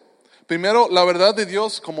esto. Primero, la verdad de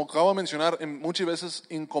Dios, como acabo de mencionar, muchas veces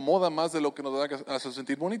incomoda más de lo que nos hace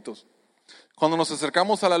sentir bonitos. Cuando nos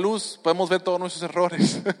acercamos a la luz, podemos ver todos nuestros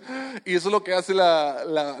errores. Y eso es lo que hace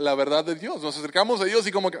la verdad de Dios. Nos acercamos a Dios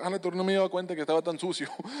y como que, no me daba cuenta que estaba tan sucio,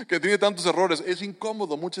 que tiene tantos errores. Es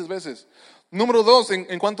incómodo muchas veces. Número 2,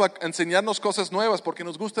 en cuanto a enseñarnos cosas nuevas, porque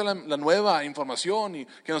nos gusta la nueva información y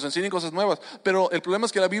que nos enseñen cosas nuevas. Pero el problema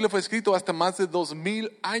es que la Biblia fue escrita hasta más de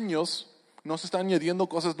 2000 años. No se están añadiendo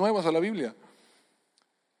cosas nuevas a la Biblia.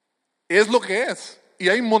 Es lo que es. Y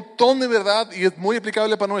hay un montón de verdad y es muy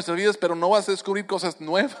aplicable para nuestras vidas, pero no vas a descubrir cosas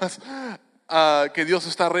nuevas que Dios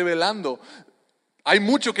está revelando. Hay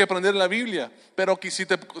mucho que aprender en la Biblia, pero que si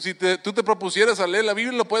tú te propusieras a leer la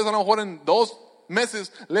Biblia, lo puedes a lo mejor en 2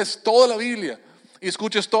 meses, lees toda la Biblia y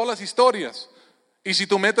escuches todas las historias. Y si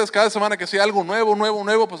tú metes cada semana que sea algo nuevo,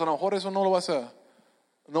 pues a lo mejor eso no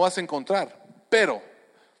vas a encontrar. Pero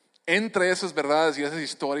entre esas verdades y esas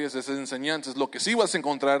historias, esas enseñanzas, lo que sí vas a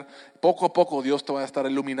encontrar, poco a poco Dios te va a estar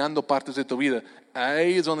iluminando partes de tu vida.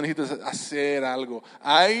 Ahí es donde necesitas hacer algo.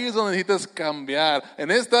 Ahí es donde necesitas cambiar.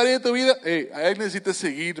 En esta área de tu vida, ahí necesitas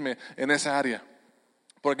seguirme en esa área.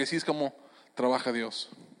 Porque así es como trabaja Dios.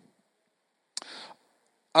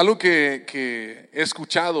 Algo que he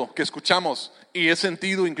escuchado, que escuchamos y he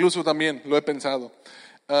sentido, incluso también lo he pensado,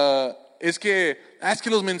 es que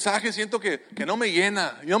los mensajes siento que no me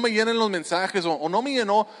llena, no me llenan los mensajes o no me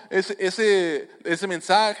llenó ese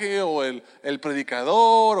mensaje o el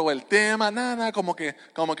predicador o el tema, nada, como que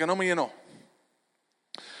no me llenó.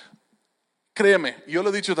 Créeme, yo lo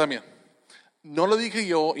he dicho también, no lo dije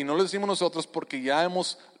yo y no lo decimos nosotros porque ya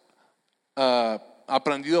hemos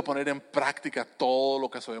aprendido a poner en práctica todo lo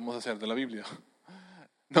que sabemos hacer de la Biblia.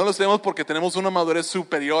 No lo hacemos porque tenemos una madurez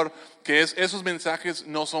superior, que es esos mensajes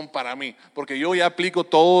no son para mí, porque yo ya aplico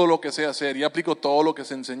todo lo que sé hacer, ya aplico todo lo que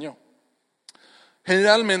se enseñó.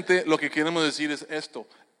 Generalmente lo que queremos decir es esto: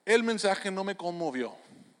 el mensaje no me conmovió,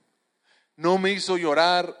 no me hizo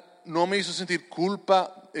llorar, no me hizo sentir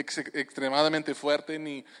culpa extremadamente fuerte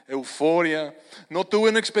ni euforia, no tuve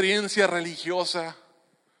una experiencia religiosa,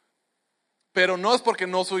 pero no es porque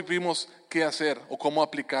no supimos qué hacer o cómo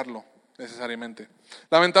aplicarlo necesariamente.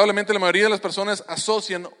 Lamentablemente la mayoría de las personas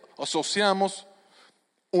asociamos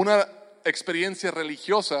una experiencia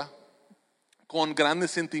religiosa con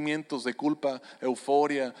grandes sentimientos de culpa,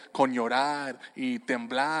 euforia, con llorar y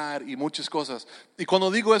temblar y muchas cosas. Y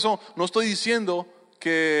cuando digo eso, no estoy diciendo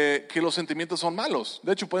que los sentimientos son malos.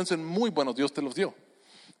 De hecho, pueden ser muy buenos, Dios te los dio.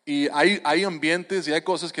 Y hay ambientes y hay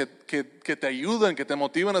cosas que te ayudan, que te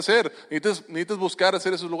motivan a hacer. Necesitas buscar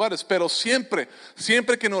hacer esos lugares. Pero siempre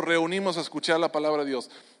que nos reunimos a escuchar la palabra de Dios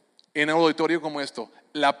en un auditorio como esto,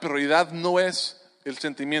 la prioridad no es el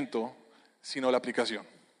sentimiento, sino la aplicación.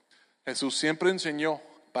 Jesús siempre enseñó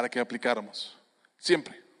para que aplicáramos.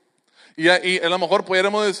 Siempre. Y a lo mejor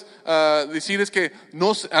pudiéramos decir es que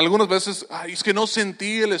algunas veces es que no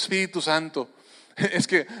sentí el Espíritu Santo. Es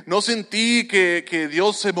que no sentí que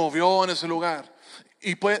Dios se movió en ese lugar.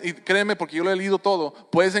 Y créeme, porque yo lo he leído todo,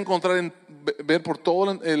 puedes encontrar, ver por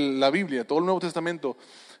toda la Biblia, todo el Nuevo Testamento,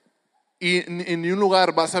 y en un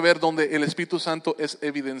lugar vas a ver donde el Espíritu Santo es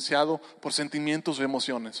evidenciado por sentimientos o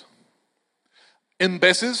emociones. En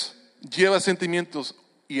veces lleva sentimientos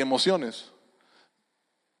y emociones,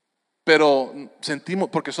 pero sentimos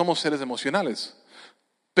porque somos seres emocionales.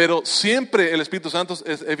 Pero siempre el Espíritu Santo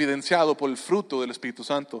es evidenciado por el fruto del Espíritu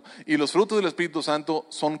Santo. Y los frutos del Espíritu Santo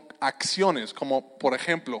son acciones, como por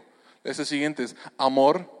ejemplo, este siguiente es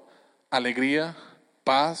amor, alegría,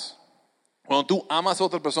 paz. Cuando tú amas a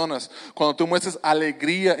otras personas, cuando tú muestras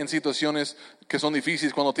alegría en situaciones que son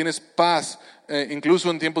difíciles, cuando tienes paz, incluso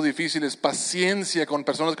en tiempos difíciles, paciencia con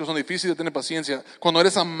personas que son difíciles de tener paciencia, cuando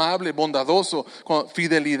eres amable, bondadoso, con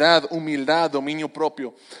fidelidad, humildad, dominio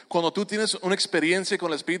propio. Cuando tú tienes una experiencia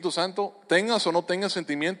con el Espíritu Santo, tengas o no tengas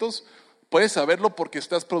sentimientos, puedes saberlo porque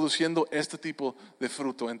estás produciendo este tipo de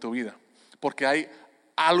fruto en tu vida. Porque hay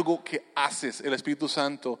algo que haces, el Espíritu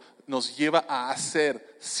Santo nos lleva a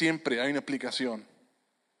hacer, siempre hay una aplicación.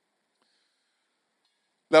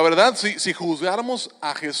 La verdad, si juzgáramos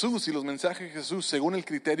a Jesús y los mensajes de Jesús según el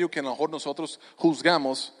criterio que a lo mejor nosotros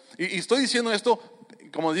juzgamos, y estoy diciendo esto,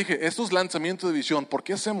 como dije, estos lanzamientos de visión, ¿por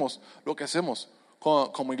qué hacemos lo que hacemos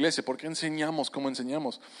como iglesia? ¿Por qué enseñamos como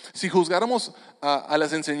enseñamos? Si juzgáramos a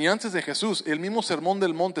las enseñanzas de Jesús, el mismo sermón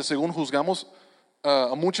del monte, según juzgamos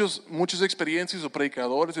a muchas experiencias o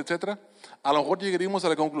predicadores, etcétera, a lo mejor llegaríamos a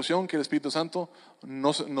la conclusión que el Espíritu Santo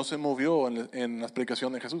no se movió en la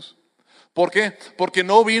predicación de Jesús. ¿Por qué? Porque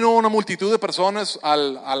no vino una multitud de personas a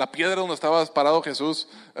la piedra donde estaba parado Jesús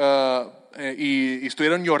y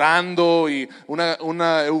estuvieron llorando y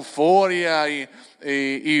una euforia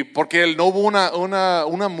y porque no hubo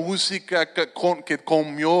una música que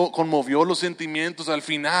conmovió los sentimientos al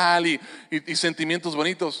final y sentimientos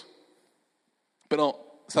bonitos.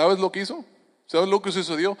 Pero ¿sabes lo que hizo? ¿Sabes lo que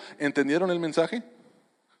sucedió? ¿Entendieron el mensaje?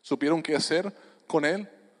 ¿Supieron qué hacer con él?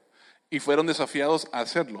 Y fueron desafiados a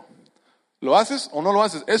hacerlo. ¿Lo haces o no lo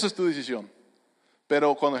haces? Eso es tu decisión.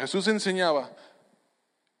 Pero cuando Jesús enseñaba,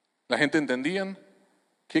 la gente entendía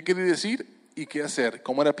qué quería decir y qué hacer,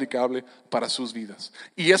 cómo era aplicable para sus vidas.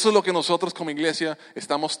 Y eso es lo que nosotros como iglesia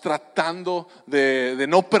estamos tratando de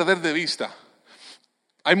no perder de vista.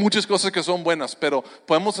 Hay muchas cosas que son buenas, pero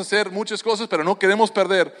podemos hacer muchas cosas, pero no queremos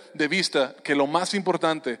perder de vista que lo más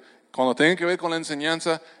importante cuando tenga que ver con la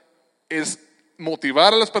enseñanza es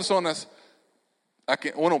motivar a las personas a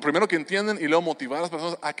que, primero que entiendan y luego motivar a las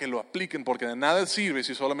personas a que lo apliquen, porque de nada sirve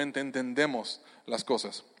si solamente entendemos las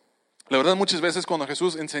cosas. La verdad, muchas veces cuando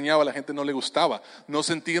Jesús enseñaba, a la gente no le gustaba, no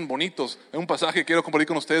sentían bonitos. Hay un pasaje que quiero compartir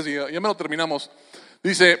con ustedes y ya me lo terminamos.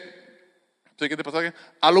 Dice, siguiente pasaje,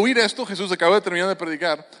 al oír esto, Jesús acaba de terminar de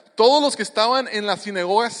predicar, todos los que estaban en la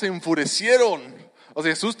sinagoga se enfurecieron. O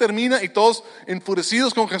sea, Jesús termina y todos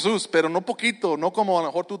enfurecidos con Jesús, pero no poquito, no como a lo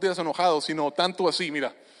mejor tú te has enojado, sino tanto así,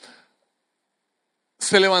 mira.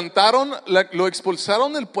 Se levantaron, lo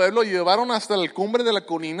expulsaron del pueblo y llevaron hasta la cumbre de la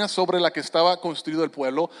colina sobre la que estaba construido el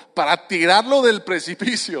pueblo para tirarlo del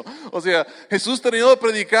precipicio. O sea, Jesús terminó de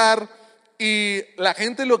predicar y la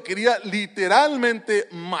gente lo quería literalmente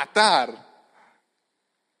matar.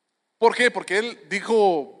 ¿Por qué? Porque él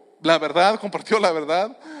dijo la verdad, compartió la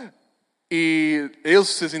verdad y ellos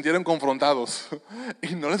se sintieron confrontados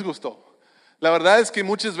y no les gustó. La verdad es que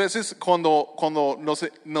muchas veces cuando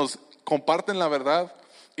nos comparten la verdad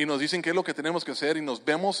y nos dicen qué es lo que tenemos que hacer y nos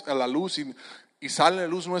vemos a la luz y salen a la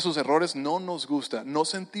luz nuestros errores, no nos gusta, nos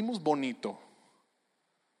sentimos bonito.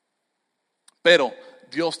 Pero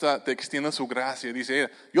Dios te extiende su gracia y dice,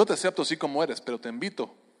 yo te acepto así como eres, pero te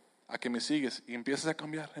invito a que me sigues y empieces a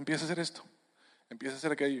cambiar, empieces a hacer esto, empieces a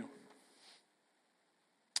hacer aquello.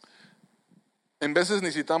 En veces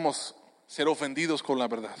necesitamos ser ofendidos con la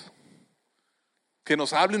verdad, que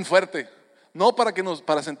nos hablen fuerte. No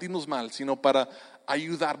para sentirnos mal, sino para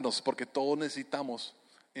ayudarnos, porque todos necesitamos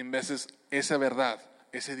en veces esa verdad,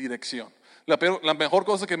 esa dirección. La mejor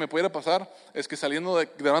cosa que me pudiera pasar es que saliendo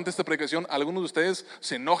delante de esta predicación, algunos de ustedes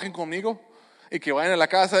se enojen conmigo y que vayan a la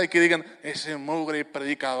casa y que digan, ese mugre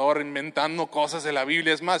predicador inventando cosas de la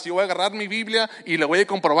Biblia. Es más, yo voy a agarrar mi Biblia y le voy a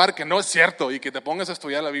comprobar que no es cierto y que te pongas a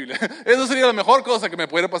estudiar la Biblia. Eso sería la mejor cosa que me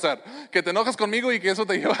pudiera pasar. Que te enojas conmigo y que eso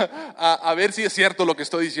te lleva a ver si es cierto lo que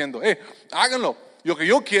estoy diciendo. Háganlo. Lo que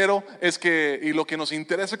yo quiero es y lo que nos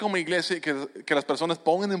interesa como iglesia, que las personas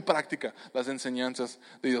pongan en práctica las enseñanzas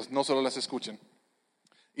de Dios, no solo las escuchen.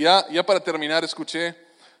 Ya para terminar, escuché...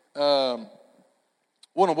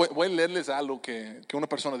 voy a leerles algo que una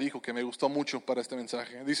persona dijo que me gustó mucho para este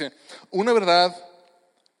mensaje. Dice, una verdad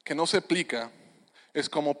que no se aplica es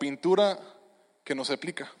como pintura que no se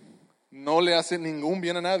aplica. No le hace ningún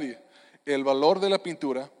bien a nadie. El valor de la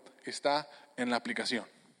pintura está en la aplicación.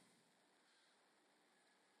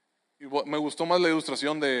 Y me gustó más la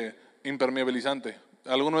ilustración de impermeabilizante.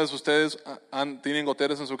 ¿Algunos de ustedes tienen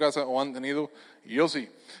goteras en su casa o han tenido? Yo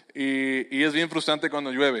sí. Y es bien frustrante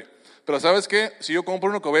cuando llueve. Pero ¿sabes qué? Si yo compro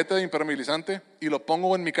una cubeta de impermeabilizante y lo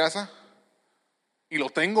pongo en mi casa y lo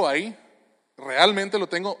tengo ahí, realmente lo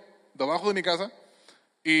tengo debajo de mi casa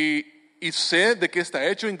y sé de qué está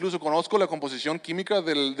hecho, incluso conozco la composición química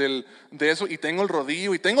de eso y tengo el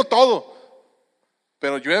rodillo y tengo todo,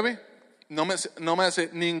 pero llueve, no me hace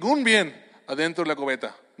ningún bien adentro de la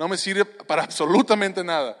cubeta, no me sirve para absolutamente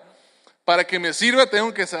nada. Para que me sirva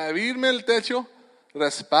tengo que salirme el techo,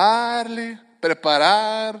 rasparle,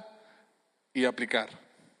 preparar y aplicar.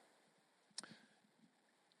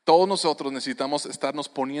 Todos nosotros necesitamos estarnos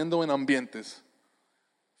poniendo en ambientes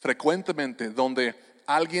frecuentemente donde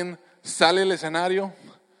alguien sale al escenario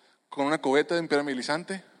con una cubeta de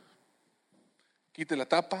impermeabilizante, quite la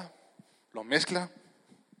tapa, lo mezcla,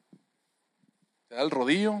 te da el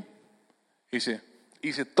rodillo y dice,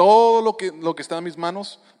 hice todo lo que está en mis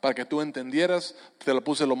manos para que tú entendieras, te lo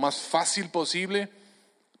puse lo más fácil posible,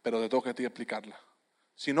 pero te toca a ti aplicarla.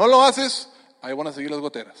 Si no lo haces, ahí van a seguir las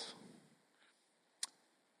goteras.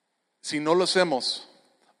 Si no lo hacemos,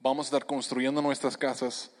 vamos a estar construyendo nuestras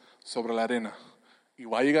casas sobre la arena. Y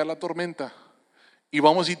va a llegar la tormenta. Y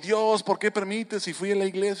vamos a decir, Dios, ¿por qué permites? Si fui a la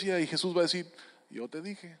iglesia. Y Jesús va a decir, yo te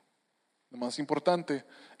dije. Lo más importante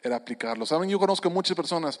era aplicarlo. ¿Saben? Yo conozco muchas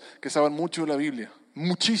personas que saben mucho de la Biblia.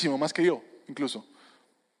 Muchísimo, más que yo, incluso.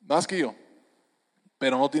 Más que yo.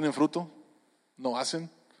 Pero no tienen fruto. No hacen.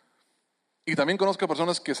 Y también conozco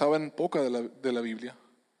personas que saben poca de la Biblia.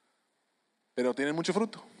 Pero tienen mucho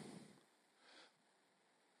fruto.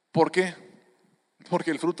 ¿Por qué?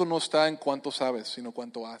 Porque el fruto no está en cuánto sabes, sino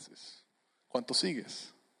cuánto haces, cuánto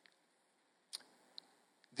sigues.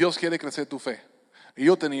 Dios quiere crecer tu fe. Y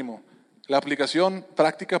yo te animo. La aplicación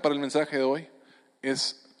práctica para el mensaje de hoy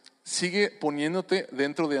es, sigue poniéndote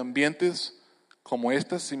dentro de ambientes como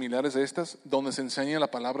estas, similares a estas, donde se enseña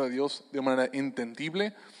la palabra de Dios de manera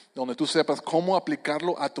entendible, donde tú sepas cómo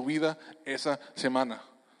aplicarlo a tu vida esa semana.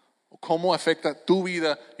 Cómo afecta tu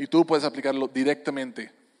vida y tú puedes aplicarlo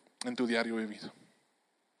directamente en tu diario vivir.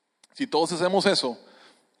 Si todos hacemos eso,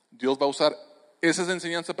 Dios va a usar esa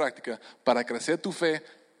enseñanza práctica para crecer tu fe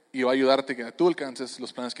y va a ayudarte a que tú alcances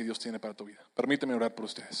los planes que Dios tiene para tu vida. Permíteme orar por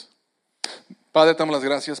ustedes. Padre, te damos las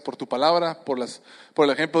gracias por tu palabra, por el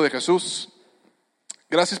ejemplo de Jesús.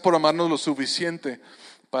 Gracias por amarnos lo suficiente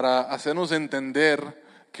para hacernos entender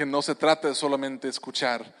que no se trata de solamente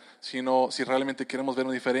escuchar, sino si realmente queremos ver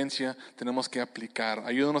una diferencia, tenemos que aplicar.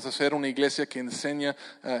 Ayúdanos a hacer una iglesia que enseña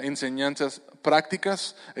enseñanzas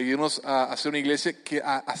prácticas, ayúdanos a hacer una iglesia que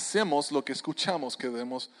hacemos lo que escuchamos que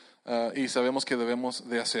debemos y sabemos que debemos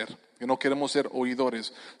de hacer. Que no queremos ser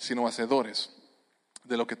oidores, sino hacedores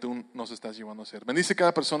de lo que tú nos estás llevando a hacer. Bendice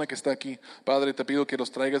cada persona que está aquí. Padre, te pido que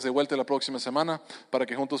los traigas de vuelta la próxima semana para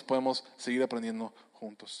que juntos podamos seguir aprendiendo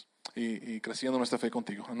juntos y creciendo nuestra fe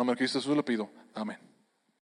contigo. En nombre de Cristo Jesús lo pido. Amén.